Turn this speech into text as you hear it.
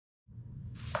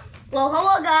Well,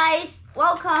 hello guys,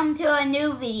 welcome to a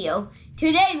new video.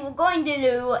 Today we're going to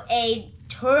do a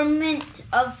tournament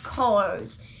of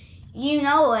cars. You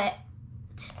know it.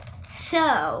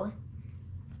 So,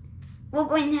 we're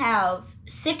going to have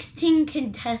 16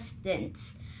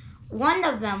 contestants. One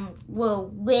of them will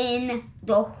win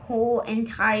the whole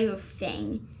entire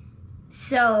thing.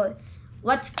 So,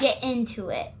 let's get into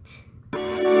it.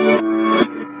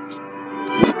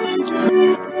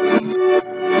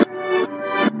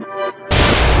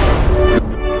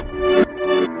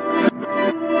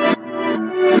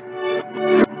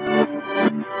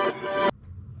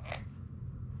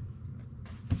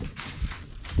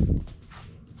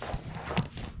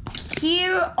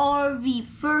 Here are the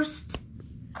first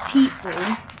people.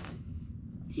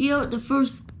 Here are the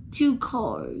first two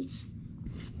cars.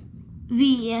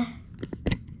 The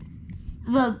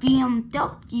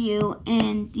BMW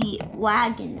and the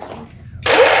Wagoner.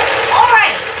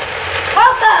 Alright,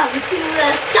 welcome to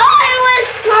the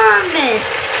Silence Tournament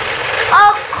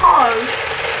of Cars.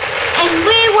 And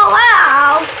we will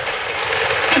have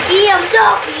the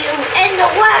BMW and the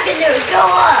Wagoner go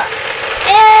up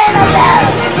in a battle.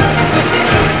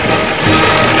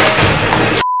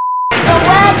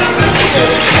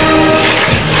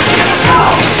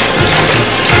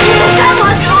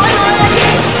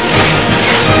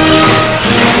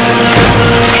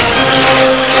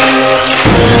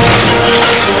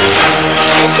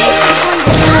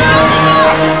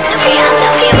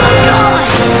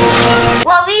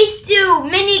 Well, these two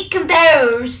mini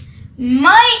competitors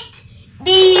might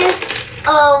be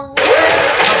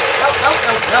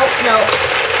no.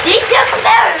 These two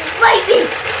competitors might be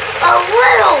a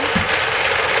little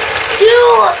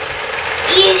too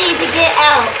easy to get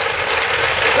out.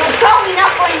 We're probably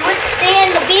not going to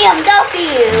withstand the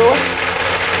BMW,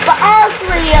 but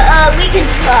honestly, we can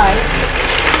try.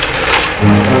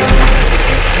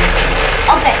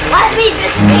 Okay, let me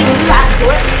just read back to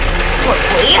it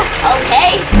quickly,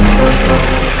 okay?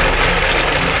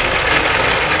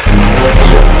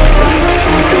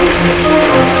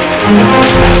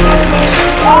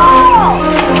 Oh!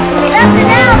 That's an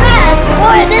LS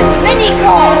for this mini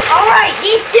car. Alright,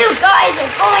 these two guys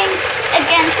are going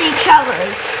against each other.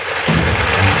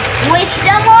 Wish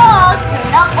them all. They're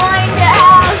not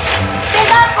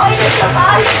going to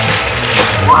survive.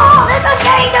 Whoa, there's a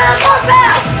thing gonna go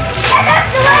back. And that's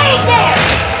delayed there.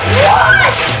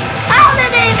 What? How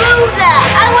did they move that?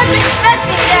 I wasn't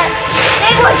expecting that.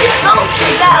 They were just going to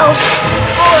go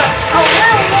for a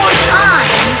little more time.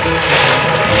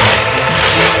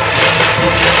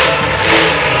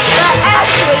 But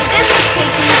actually, this is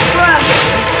taking forever.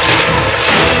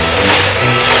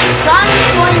 So I'm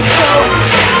just going to go,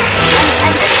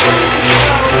 I'm just going to go get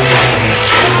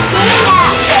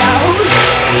at those.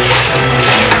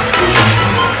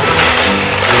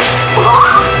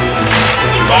 Whoa!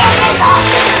 The camera's off.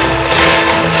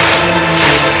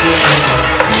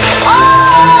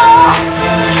 Oh!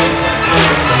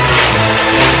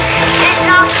 It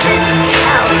knocked it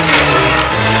out.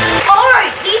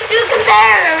 Alright, these two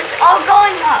competitors are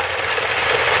going up.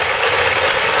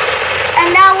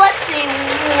 And now let's see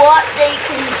what they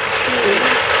can do.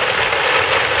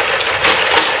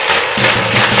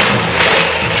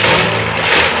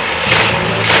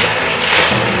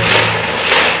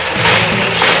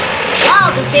 Wow,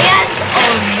 the fans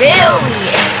are really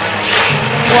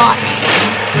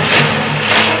watching.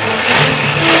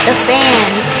 The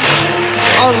fans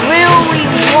are really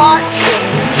watching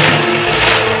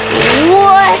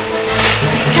what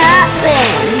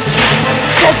happens.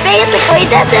 Because basically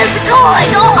this is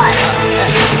going on.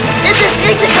 This is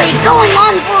basically going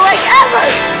on for like ever.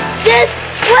 This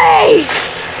way.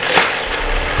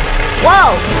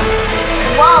 Whoa.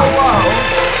 Whoa, whoa.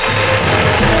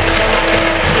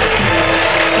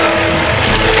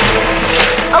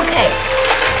 Okay.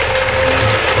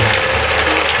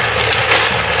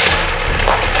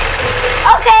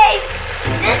 Okay.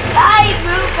 This guy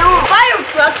moved on. Fire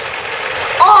trucks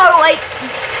are like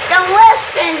the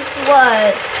lessons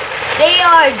was. They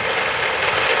are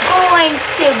going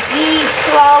to be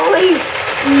probably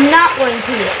not going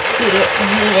to get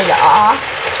heated off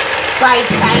by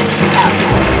tiny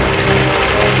helmets.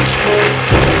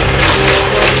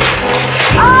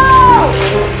 Oh!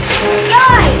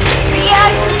 Guys!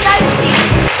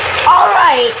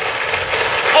 Alright,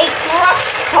 a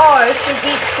crushed car should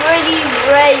be pretty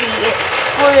ready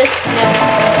for this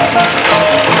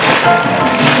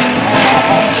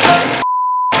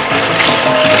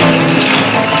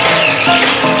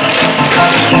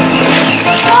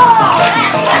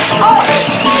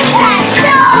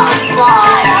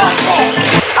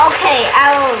Okay,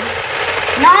 I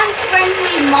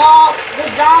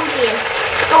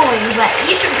annoying, but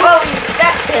you should probably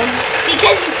respect him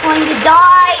because he's going to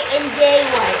die in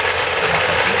daylight.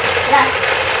 Yeah.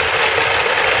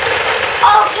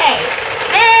 Okay,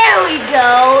 there we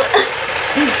go.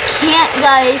 You can't,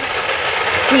 guys,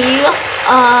 see.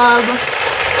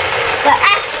 But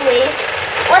actually,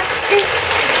 what's this?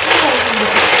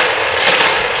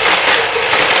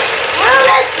 Well,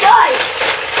 let's go.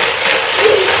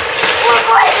 We're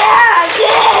going there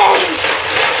again.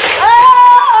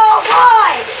 Oh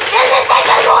boy, this is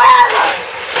taking forever.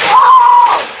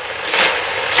 Oh!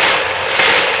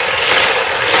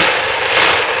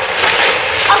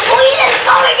 A queen is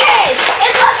coming in.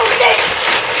 It's level 6.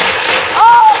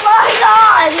 Oh my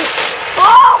god.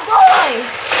 Oh boy.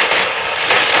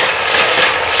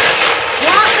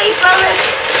 Want me, brother?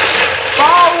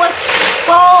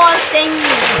 Ball of things.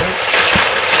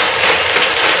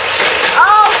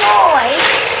 Oh boy.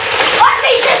 Let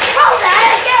me just throw that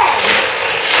again.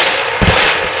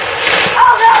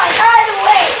 Oh no, I got in the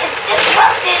way. It's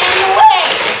disrupted in the way.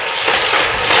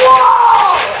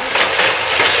 Whoa!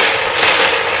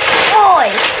 Boy,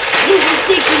 this is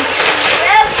taking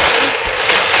forever.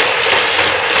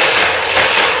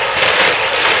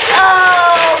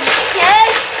 Okay.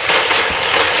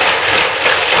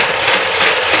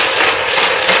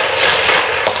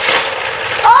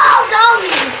 Oh no!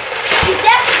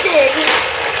 Rejected.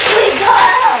 We go.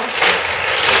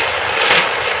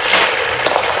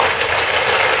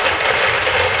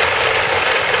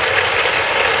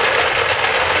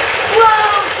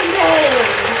 Whoa, competitive.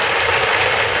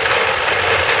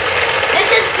 This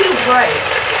is too bright.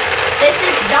 This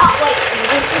is not like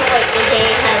the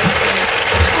game has been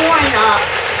torn up.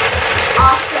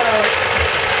 Also,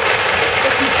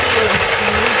 the computer is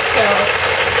screen, so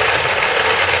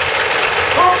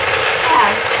won't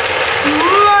have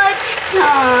much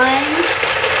time.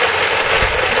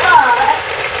 But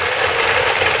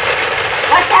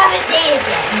let's have it day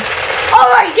again.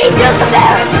 Alright, day 2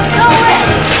 comparison. Go in.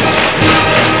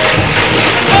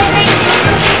 And day 2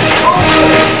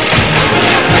 over.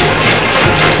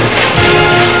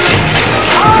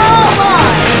 Oh my.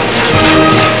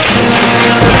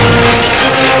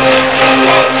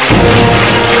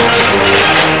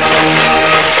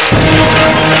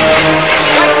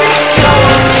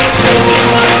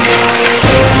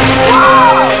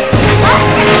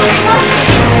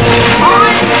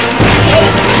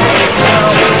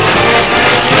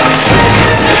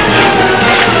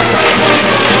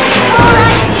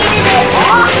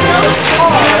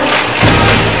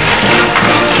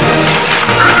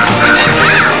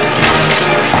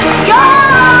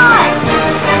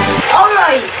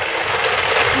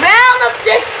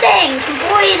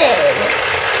 Completed.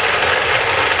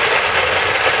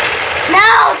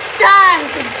 Now it's time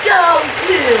to go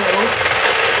to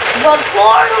the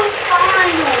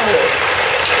quarterfinals.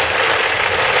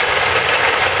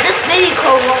 This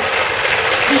video won't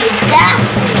be that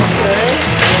good.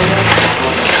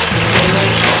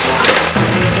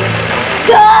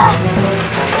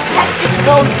 Check this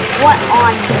goes what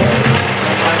on here.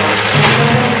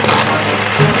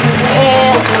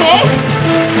 Okay.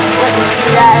 Let's do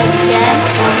that again.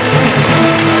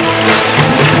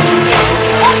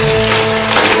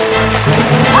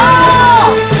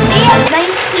 Oh! We have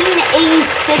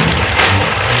 1986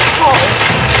 Pulse.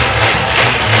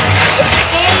 It's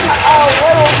getting a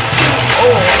little too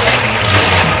old.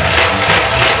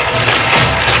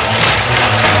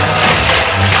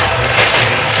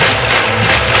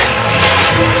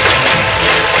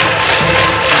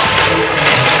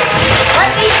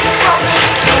 Let me tell this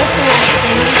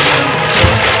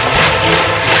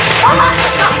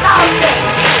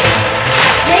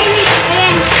maybe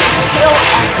spin kill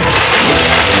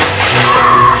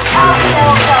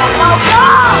no!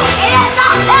 It is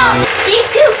not down! These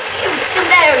two cubes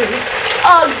compared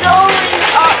are going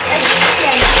up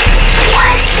again.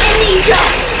 One in each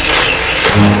other.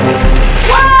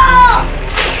 Whoa!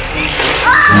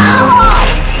 Oh!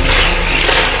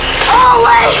 Oh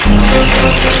wait!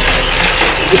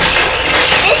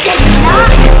 This is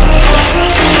not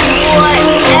what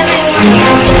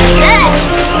everyone said.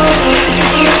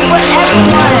 What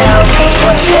everyone else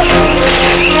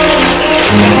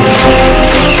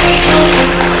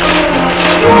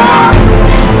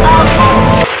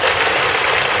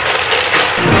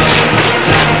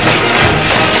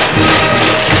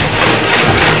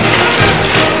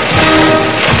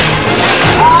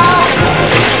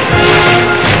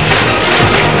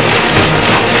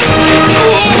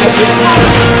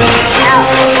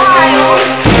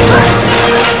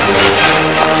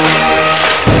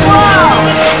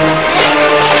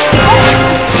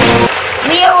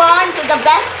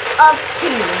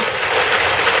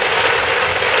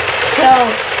So,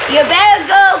 you better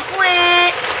go,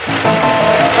 Clint!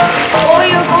 Or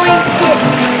you're going to get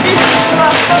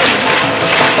destruction.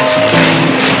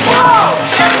 Whoa!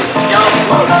 That was so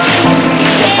close to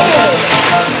kid!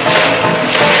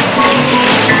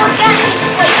 Look at this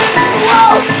place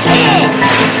close in!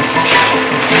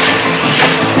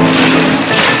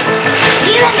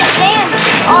 Even the fans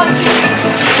are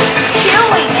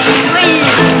killing and winning.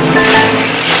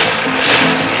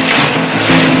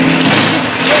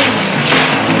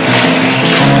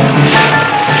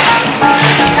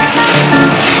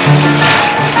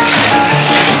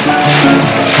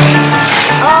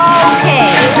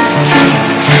 Okay.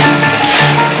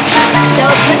 So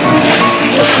this is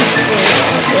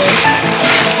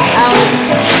I'll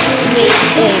make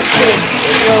a quick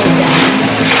slowdown.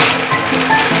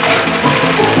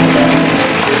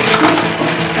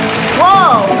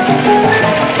 Whoa!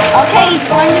 Okay, he's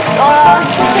going to start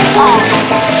off strong.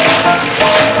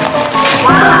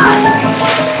 Wow!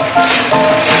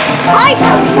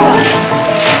 Hypercrush!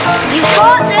 You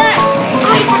thought that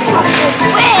Hypercrush would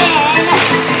win,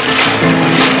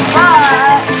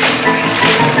 but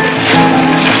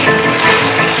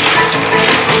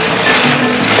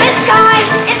this time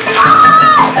it's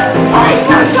all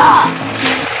Hypercrush!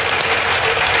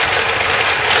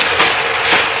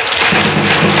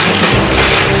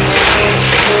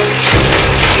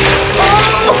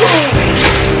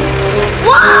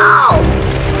 Wow!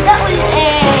 That was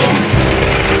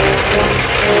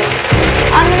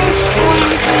I'm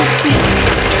going to keep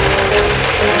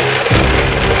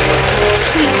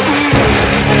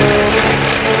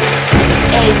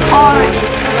a car is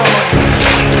rolling.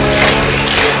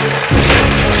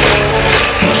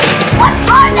 What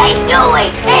are they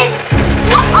doing? And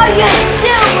what are you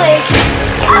doing?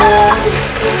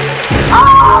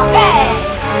 Okay.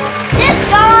 This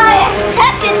guy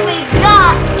technically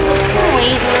got the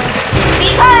point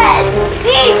because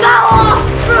he fell off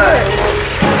first.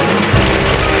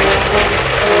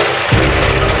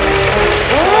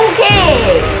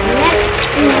 Okay,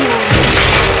 next one.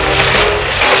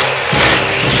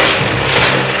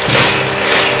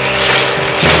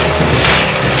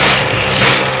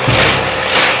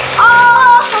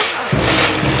 Oh!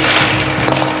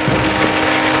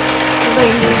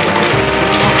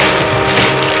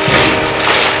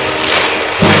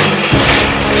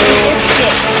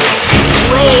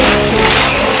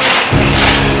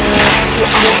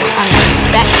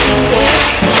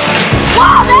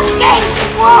 Wow, that's getting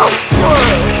closer!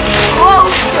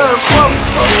 Closer.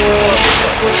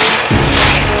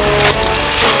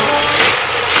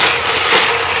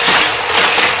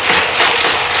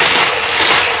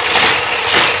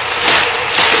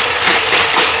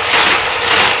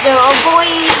 They're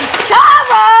avoiding each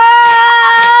other!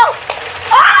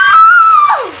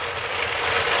 Oh!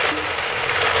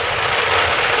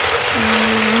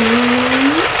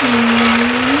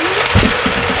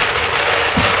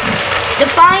 The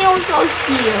finals are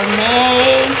here,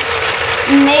 May.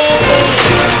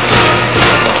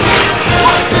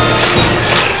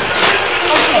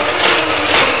 Okay.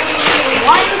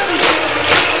 1, 2, 3.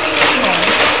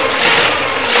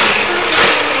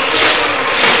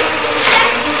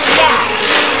 Yeah.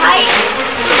 Height.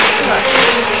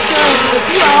 So the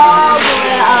job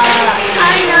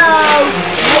kind of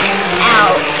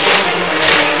out.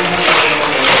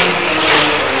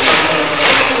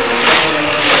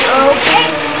 Okay.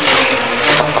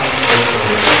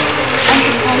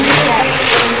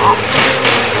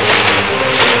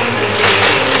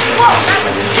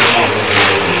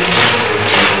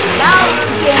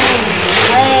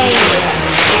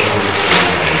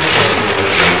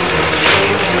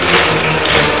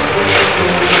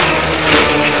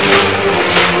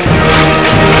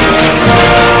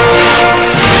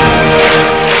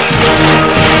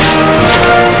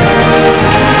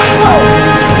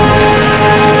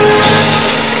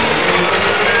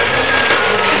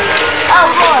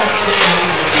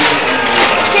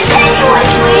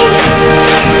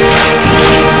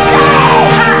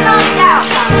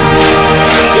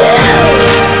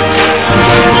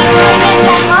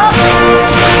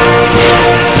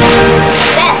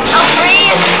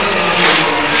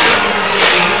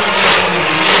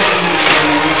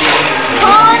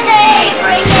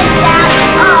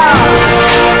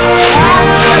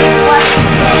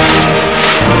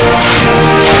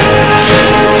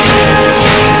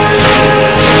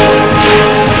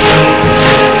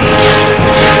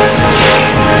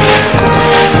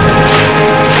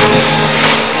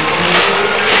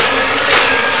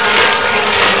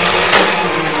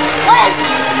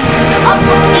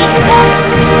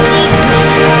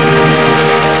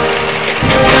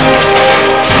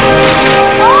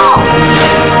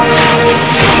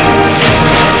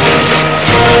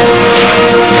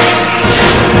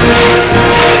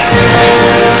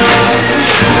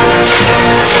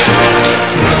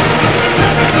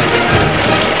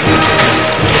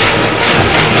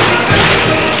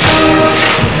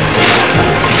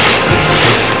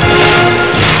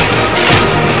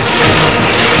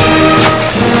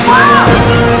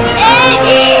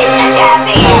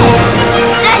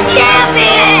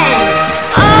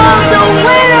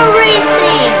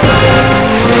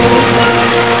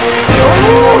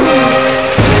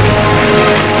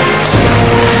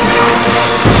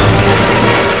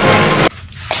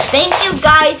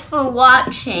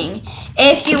 watching.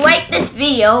 If you like this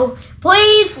video,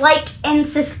 please like and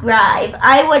subscribe.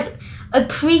 I would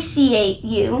appreciate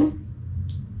you.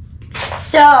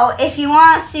 So, if you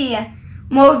want to see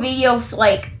more videos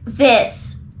like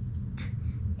this,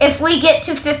 if we get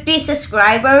to 50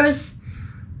 subscribers,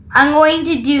 I'm going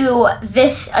to do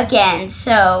this again.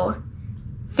 So,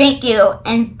 thank you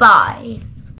and bye.